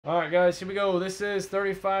Alright guys, here we go. This is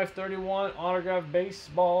 35-31 autograph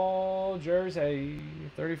baseball jersey.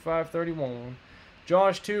 35-31.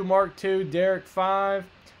 Josh 2, Mark 2, Derek 5,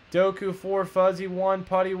 Doku 4, Fuzzy 1,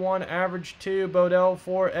 Putty 1, Average 2, Bodell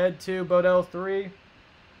 4, Ed 2, Bodell 3,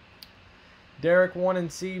 Derek 1, and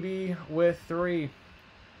CB with 3.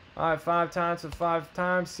 Alright, 5 times with 5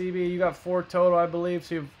 times. CB, you got 4 total, I believe.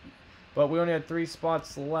 So but we only had 3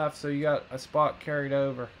 spots left, so you got a spot carried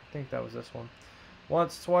over. I think that was this one.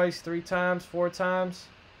 Once, twice, 3 times, 4 times,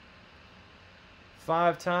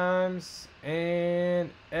 5 times, and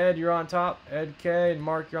Ed, you're on top. Ed K, and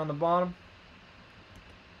Mark, you're on the bottom.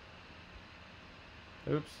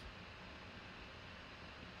 Oops.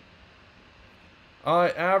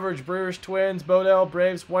 Alright, average, Brewers, Twins, Bodell,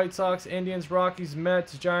 Braves, White Sox, Indians, Rockies,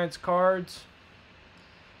 Mets, Giants, Cards.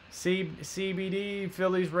 CBD,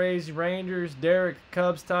 Phillies, Rays, Rangers, Derek,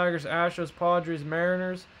 Cubs, Tigers, Astros, Padres,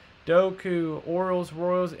 Mariners. Doku, Orioles,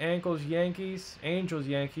 Royals, Angels, Yankees, Ankles.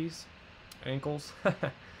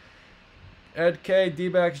 Ed K,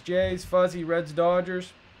 D-backs, Jays, Fuzzy, Reds,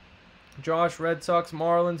 Dodgers. Josh, Red Sox,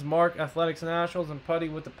 Marlins. Mark, Athletics, Nationals, and Putty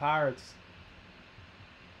with the Pirates.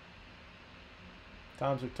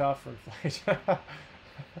 Times are tough for inflation.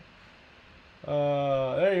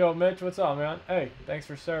 There you go, Mitch. What's up, man? Hey, thanks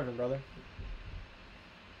for serving, brother.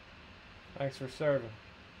 Thanks for serving.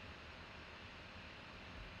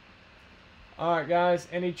 Alright, guys.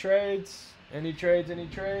 Any trades? Any trades? Any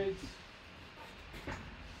trades?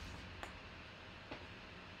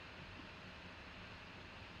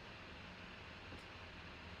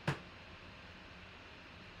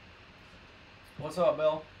 What's up,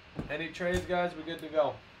 Bill? Any trades, guys? We good to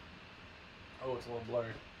go? Oh, it's a little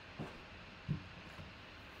blurry.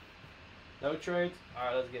 No trades?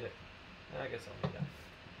 Alright, let's get it. I guess I'll need that.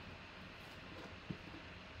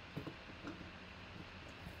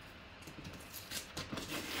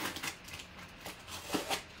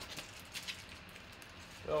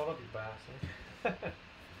 Oh, don't be bastard.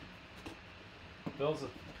 Bill's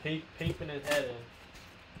peeping his head in.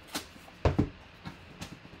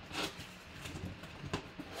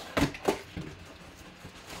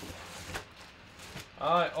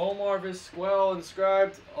 Alright, Omar Vizquel,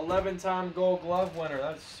 inscribed 11-time Gold Glove winner.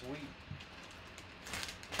 That's sweet.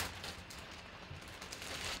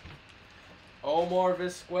 Omar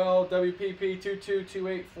Vizquel, WPP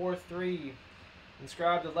 222843.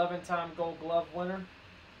 Inscribed 11-time Gold Glove winner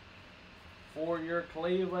for your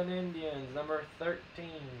Cleveland Indians, number 13.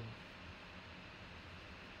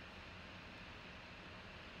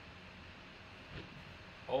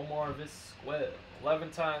 Omar Vizquel,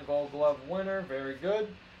 11-time Gold Glove winner. Very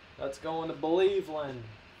good. Let's go into Believeland.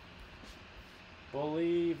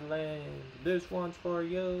 Believeland. This one's for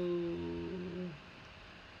you.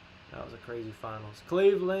 That was a crazy finals.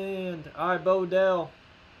 Cleveland. Alright, Bodell.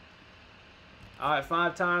 Alright,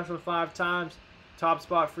 5 times for 5 times. Top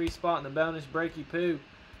spot, free spot in the bonus breaky poo.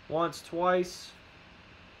 Once, twice.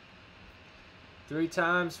 3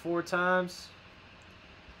 times, 4 times.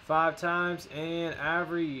 5 times, and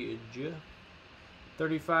average.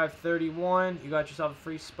 35-31. You got yourself a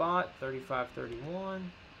free spot. 35-31.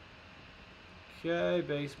 Okay,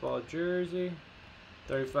 baseball jersey.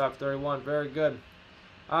 35-31. Very good.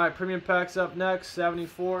 Alright, premium packs up next.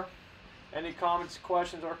 74. Any comments,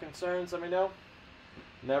 questions, or concerns, let me know.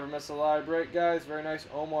 Never miss a live break, guys. Very nice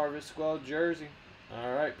Omar Vizquel jersey.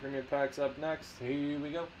 Alright, premium packs up next. Here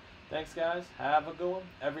we go. Thanks, guys. Have a good one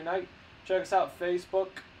every night. Check us out Facebook,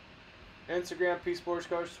 Instagram, P Sports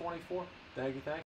Coach 24. Thank you.